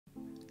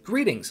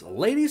Greetings,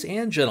 ladies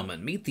and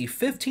gentlemen. Meet the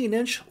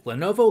 15-inch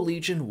Lenovo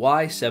Legion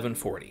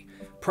Y740.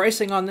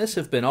 Pricing on this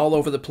have been all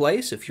over the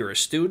place. If you're a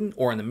student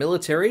or in the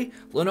military,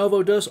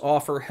 Lenovo does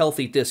offer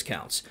healthy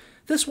discounts.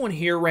 This one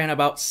here ran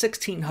about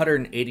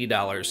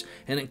 $1,680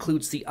 and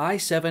includes the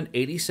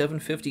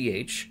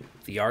i7-8750H,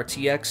 the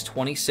RTX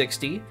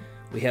 2060.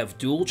 We have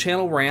dual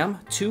channel RAM,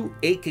 two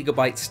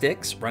 8GB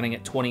sticks running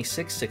at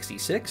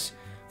 2666.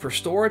 For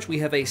storage, we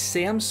have a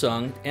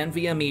Samsung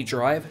NVMe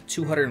drive,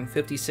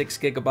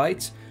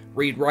 256GB.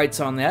 Read-writes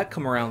on that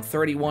come around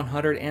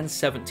 3100 and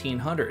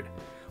 1700.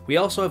 We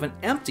also have an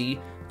empty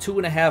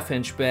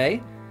 2.5-inch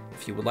bay.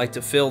 If you would like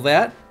to fill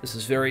that, this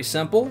is very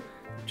simple.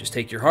 Just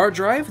take your hard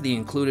drive, the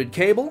included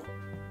cable,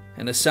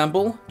 and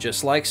assemble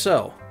just like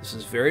so. This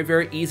is very,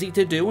 very easy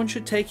to do and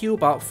should take you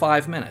about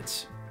 5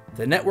 minutes.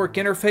 The network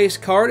interface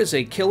card is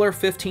a Killer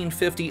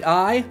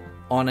 1550i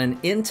on an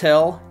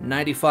Intel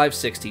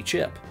 9560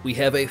 chip. We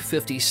have a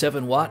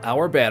 57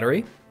 watt-hour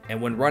battery, and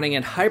when running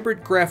in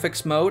hybrid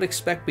graphics mode,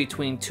 expect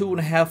between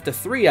 2.5 to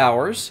 3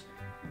 hours,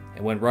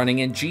 and when running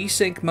in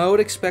G-Sync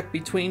mode, expect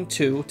between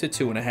 2 to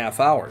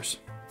 2.5 hours.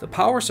 The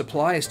power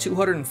supply is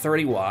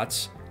 230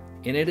 watts,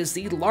 and it is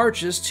the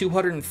largest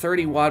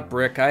 230 watt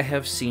brick I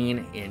have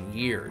seen in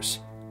years.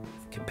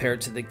 Compared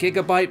to the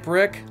Gigabyte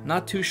brick,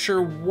 not too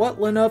sure what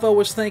Lenovo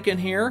was thinking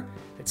here.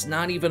 It's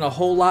not even a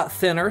whole lot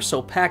thinner,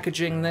 so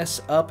packaging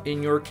this up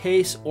in your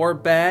case or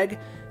bag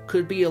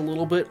could be a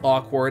little bit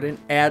awkward and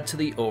add to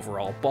the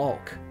overall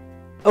bulk.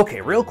 Okay,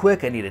 real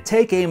quick, I need to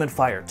take aim and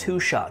fire 2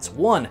 shots.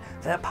 One,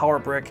 that power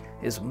brick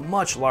is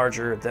much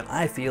larger than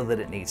I feel that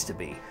it needs to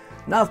be.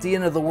 Not the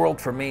end of the world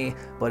for me,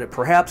 but it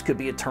perhaps could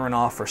be a turn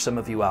off for some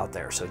of you out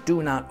there, so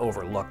do not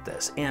overlook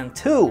this. And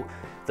 2,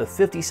 the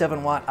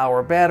 57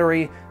 watt-hour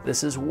battery,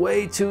 this is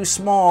way too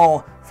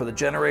small for the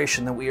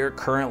generation that we are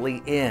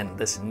currently in.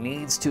 This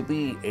needs to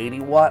be 80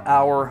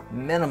 watt-hour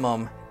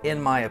minimum,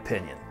 in my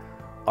opinion.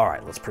 All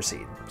right, let's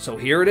proceed. So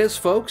here it is,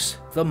 folks,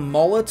 the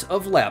mullet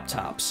of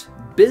laptops.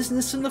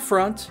 Business in the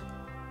front,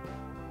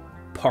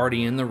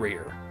 party in the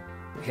rear.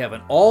 We have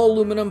an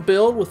all-aluminum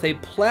build with a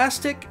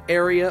plastic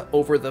area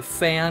over the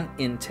fan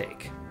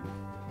intake.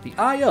 The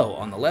I/O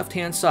on the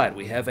left-hand side,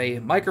 we have a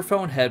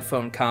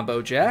microphone-headphone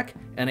combo jack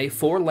and a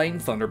 4-lane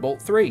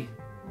Thunderbolt 3.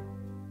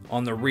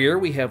 On the rear,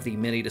 we have the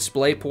mini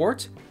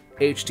DisplayPort,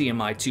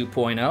 HDMI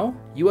 2.0,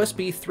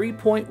 USB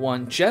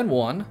 3.1 Gen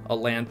 1, a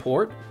LAN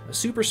port, a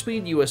super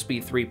speed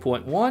USB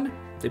 3.1,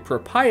 the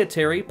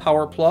proprietary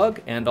power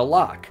plug, and a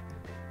lock.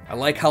 I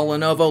like how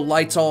Lenovo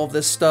lights all of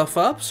this stuff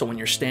up, so when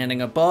you're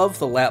standing above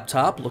the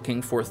laptop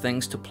looking for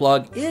things to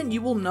plug in,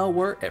 you will know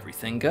where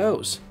everything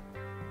goes.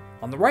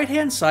 On the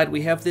right-hand side,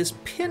 we have this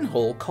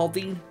pinhole called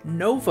the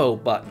Novo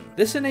button.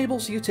 This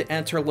enables you to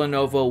enter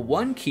Lenovo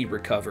One Key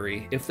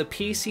recovery if the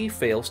PC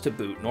fails to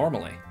boot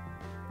normally.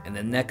 And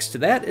then next to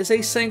that is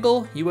a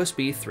single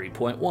USB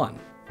 3.1.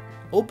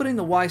 Opening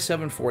the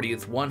Y740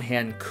 with one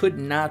hand could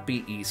not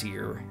be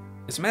easier.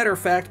 As a matter of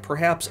fact,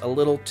 perhaps a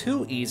little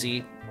too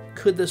easy.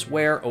 Could this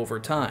wear over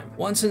time?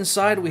 Once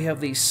inside, we have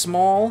the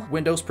small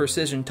Windows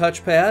Precision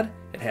touchpad.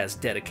 It has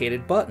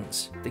dedicated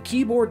buttons. The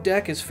keyboard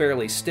deck is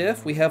fairly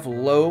stiff. We have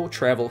low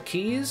travel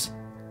keys,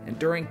 and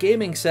during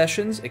gaming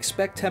sessions,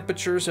 expect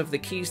temperatures of the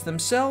keys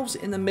themselves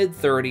in the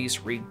mid-30s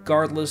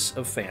regardless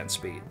of fan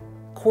speed.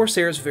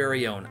 Corsair's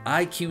very own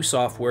IQ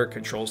software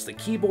controls the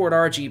keyboard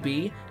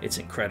RGB. It's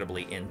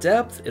incredibly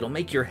in-depth, it'll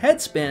make your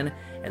head spin,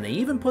 and they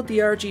even put the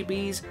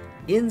RGBs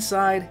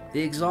inside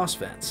the exhaust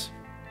vents.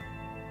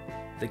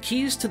 The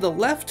keys to the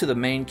left to the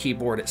main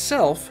keyboard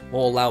itself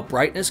will allow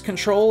brightness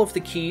control of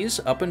the keys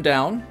up and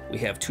down. We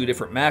have 2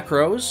 different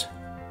macros,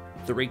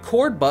 the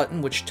record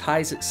button which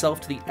ties itself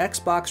to the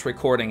Xbox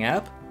recording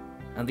app,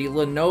 and the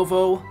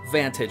Lenovo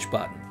Vantage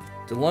button.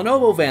 The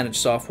Lenovo Vantage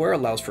software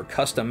allows for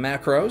custom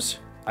macros.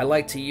 I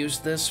like to use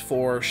this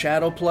for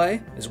shadow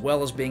play, as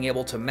well as being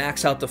able to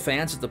max out the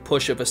fans at the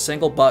push of a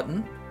single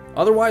button.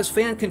 Otherwise,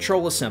 fan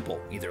control is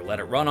simple. Either let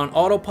it run on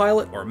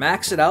autopilot or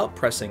max it out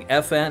pressing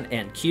FN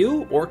and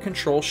Q or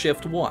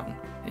Control-Shift-1.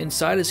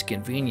 Inside is a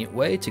convenient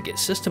way to get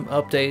system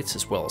updates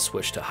as well as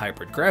switch to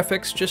hybrid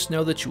graphics. Just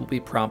know that you will be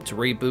prompt to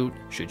reboot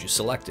should you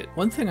select it.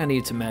 One thing I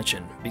need to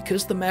mention,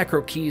 because the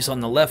macro keys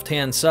on the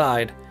left-hand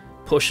side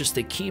pushes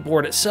the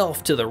keyboard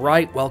itself to the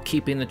right while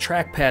keeping the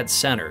trackpad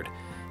centered.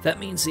 That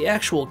means the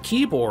actual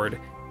keyboard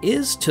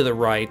is to the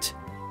right,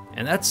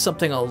 and that's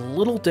something a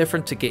little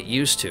different to get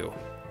used to.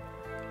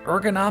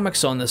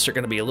 Ergonomics on this are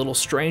going to be a little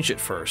strange at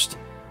first,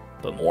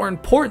 but more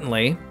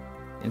importantly,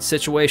 in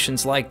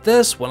situations like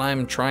this, when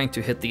I'm trying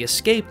to hit the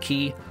escape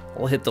key,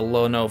 I'll hit the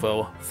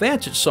Lenovo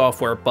Vantage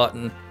software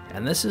button,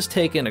 and this has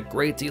taken a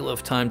great deal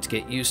of time to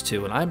get used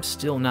to, and I'm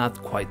still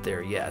not quite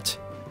there yet.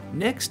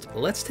 Next,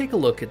 let's take a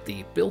look at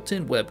the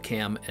built-in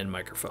webcam and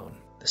microphone.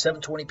 The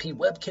 720p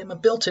webcam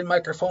and built-in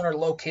microphone are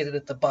located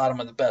at the bottom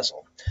of the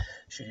bezel.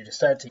 Should you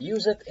decide to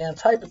use it and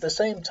type at the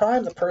same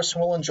time, the person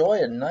will enjoy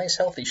a nice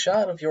healthy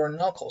shot of your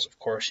knuckles. Of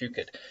course, you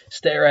could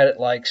stare at it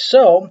like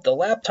so. The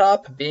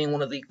laptop being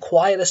one of the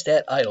quietest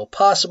at idle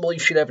possible, you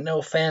should have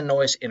no fan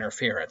noise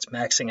interference.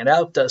 Maxing it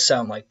out does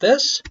sound like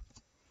this.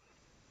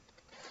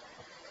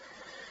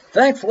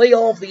 Thankfully,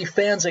 all of the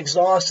fan's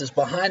exhaust is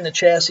behind the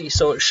chassis,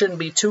 so it shouldn't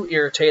be too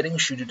irritating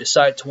should you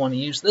decide to want to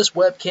use this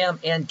webcam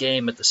and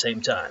game at the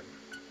same time.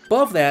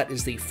 Above that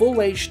is the Full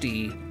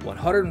HD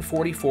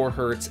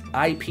 144Hz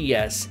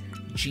IPS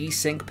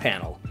G-Sync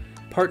panel,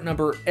 part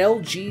number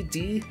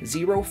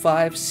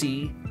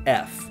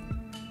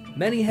LGD05CF.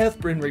 Many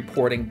have been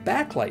reporting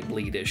backlight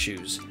bleed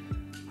issues.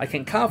 I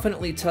can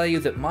confidently tell you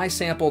that my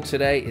sample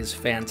today is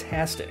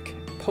fantastic.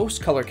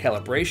 Post-color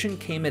calibration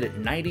came in at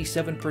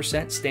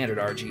 97% standard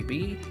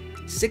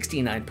RGB,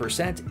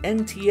 69%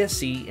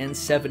 NTSC, and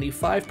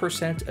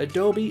 75%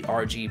 Adobe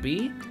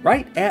RGB,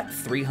 right at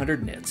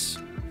 300 nits.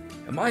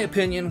 In my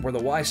opinion, where the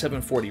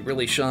Y740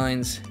 really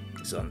shines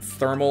is on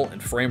thermal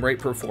and frame rate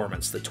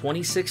performance. The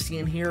 2060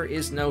 in here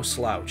is no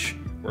slouch.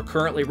 We're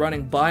currently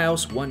running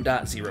BIOS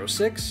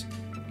 1.06,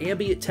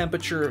 ambient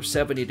temperature of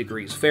 70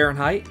 degrees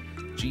Fahrenheit,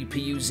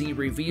 GPU-Z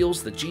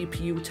reveals the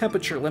GPU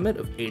temperature limit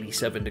of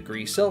 87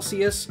 degrees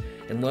Celsius,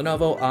 and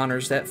Lenovo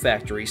honors that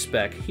factory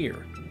spec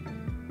here.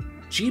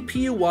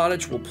 GPU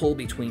wattage will pull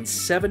between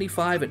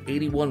 75 and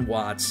 81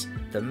 watts.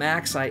 The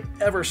max I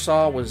ever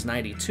saw was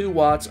 92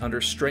 watts under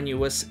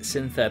strenuous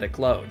synthetic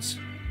loads.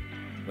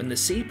 When the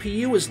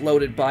CPU is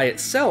loaded by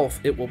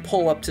itself, it will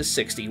pull up to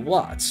 60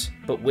 watts,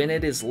 but when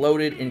it is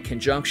loaded in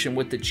conjunction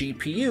with the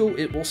GPU,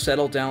 it will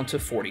settle down to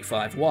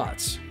 45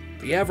 watts.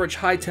 The average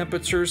high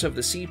temperatures of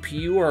the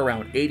CPU are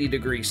around 80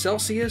 degrees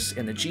Celsius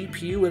and the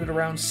GPU at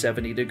around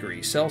 70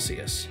 degrees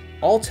Celsius.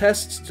 All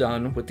tests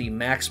done with the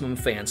maximum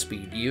fan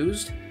speed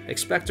used.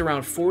 Expect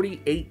around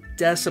 48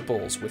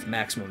 decibels with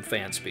maximum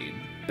fan speed.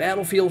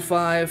 Battlefield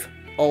 5,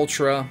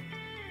 Ultra,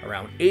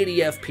 around 80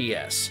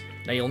 FPS.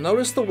 Now you'll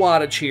notice the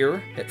wattage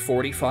here at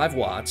 45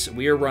 watts.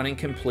 We are running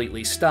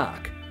completely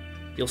stock.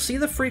 You'll see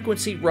the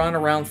frequency run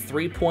around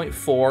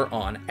 3.4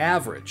 on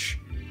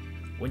average.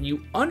 When you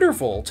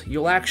undervolt,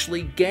 you'll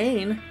actually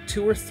gain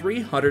 200 or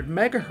 300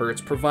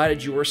 megahertz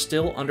provided you are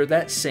still under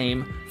that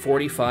same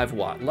 45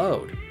 watt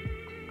load.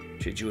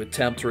 Should you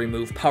attempt to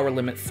remove power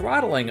limit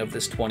throttling of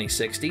this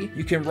 2060,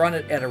 you can run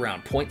it at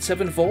around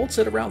 0.7 volts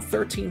at around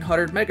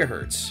 1300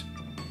 megahertz.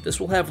 This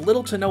will have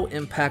little to no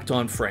impact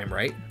on frame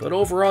rate, but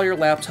overall your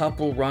laptop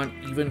will run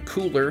even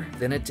cooler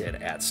than it did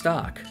at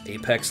stock.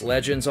 Apex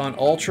Legends on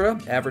Ultra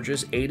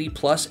averages 80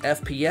 plus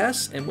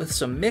FPS, and with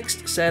some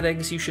mixed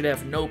settings, you should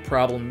have no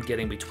problem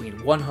getting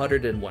between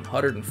 100 and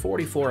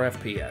 144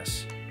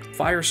 FPS.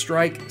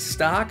 Firestrike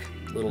stock,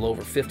 a little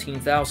over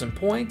 15,000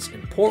 points,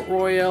 and Port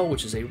Royale,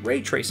 which is a ray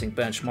tracing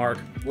benchmark,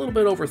 a little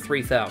bit over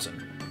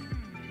 3,000.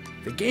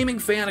 The gaming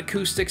fan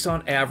acoustics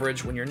on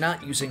average when you're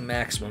not using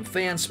maximum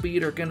fan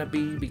speed are going to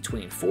be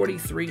between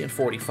 43 and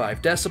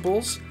 45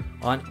 decibels.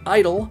 On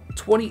idle,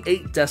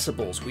 28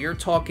 decibels. We are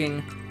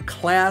talking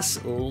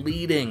class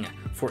leading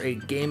for a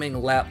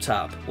gaming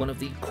laptop, one of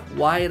the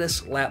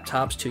quietest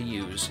laptops to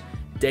use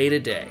day to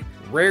day.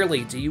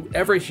 Rarely do you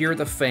ever hear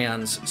the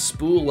fans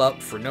spool up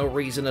for no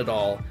reason at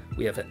all.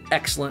 We have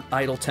excellent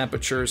idle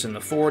temperatures in the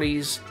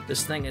 40s.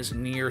 This thing is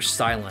near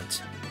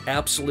silent.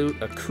 Absolute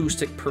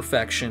acoustic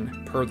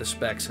perfection per the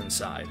specs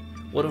inside.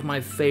 One of my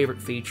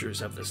favorite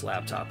features of this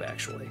laptop,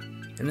 actually.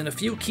 And then a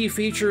few key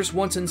features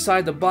once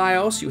inside the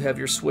BIOS. You have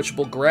your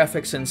switchable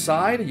graphics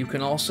inside. You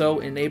can also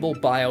enable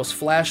BIOS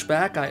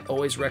flashback. I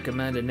always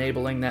recommend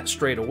enabling that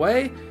straight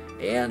away.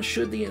 And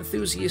should the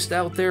enthusiast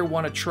out there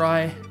want to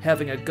try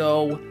having a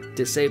go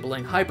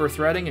disabling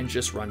hyperthreading and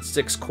just run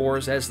 6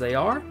 cores as they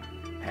are,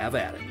 have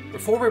at it.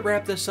 Before we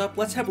wrap this up,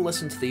 let's have a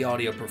listen to the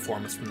audio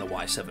performance from the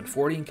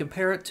Y740 and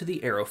compare it to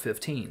the Aero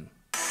 15.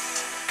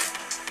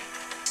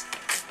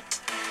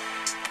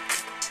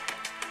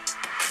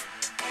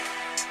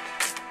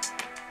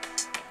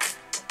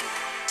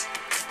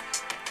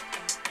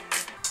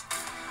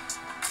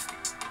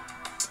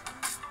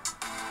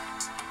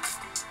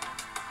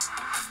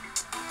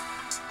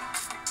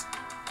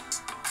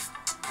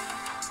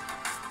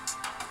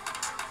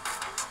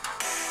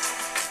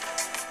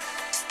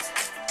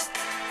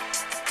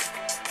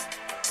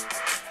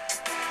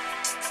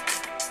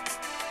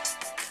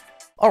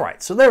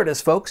 Alright, so there it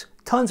is, folks.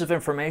 Tons of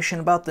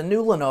information about the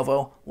new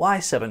Lenovo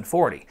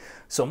Y740.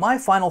 So my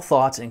final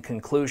thoughts in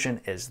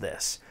conclusion is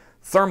this.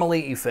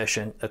 Thermally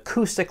efficient,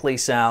 acoustically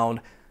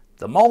sound,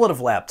 the mullet of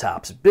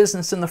laptops,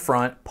 business in the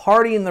front,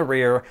 party in the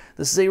rear.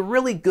 This is a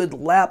really good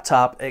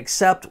laptop,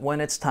 except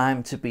when it's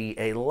time to be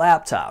a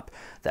laptop.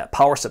 That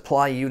power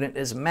supply unit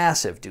is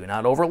massive. Do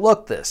not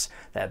overlook this.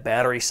 That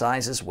battery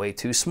size is way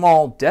too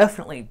small.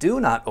 Definitely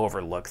do not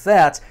overlook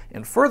that.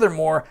 And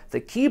furthermore, the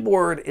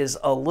keyboard is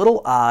a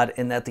little odd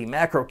in that the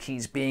macro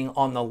keys being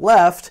on the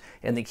left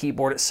and the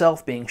keyboard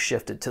itself being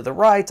shifted to the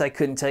right. I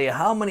couldn't tell you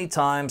how many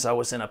times I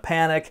was in a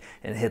panic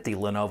and hit the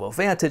Lenovo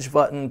Vantage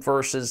button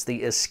versus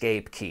the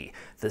escape key.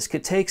 This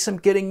could take some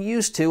getting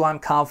used to. I'm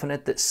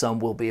confident that some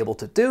will be able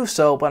to do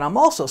so, but I'm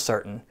also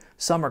certain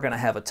some are going to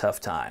have a tough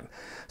time.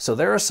 So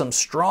there are some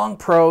strong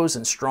pros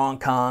and strong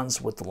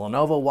cons with the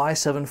Lenovo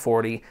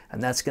Y740,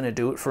 and that's going to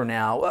do it for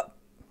now.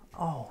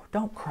 Oh,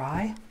 don't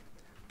cry.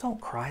 Don't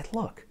cry.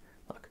 Look.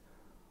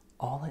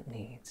 All it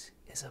needs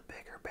is a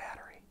bigger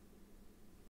battery.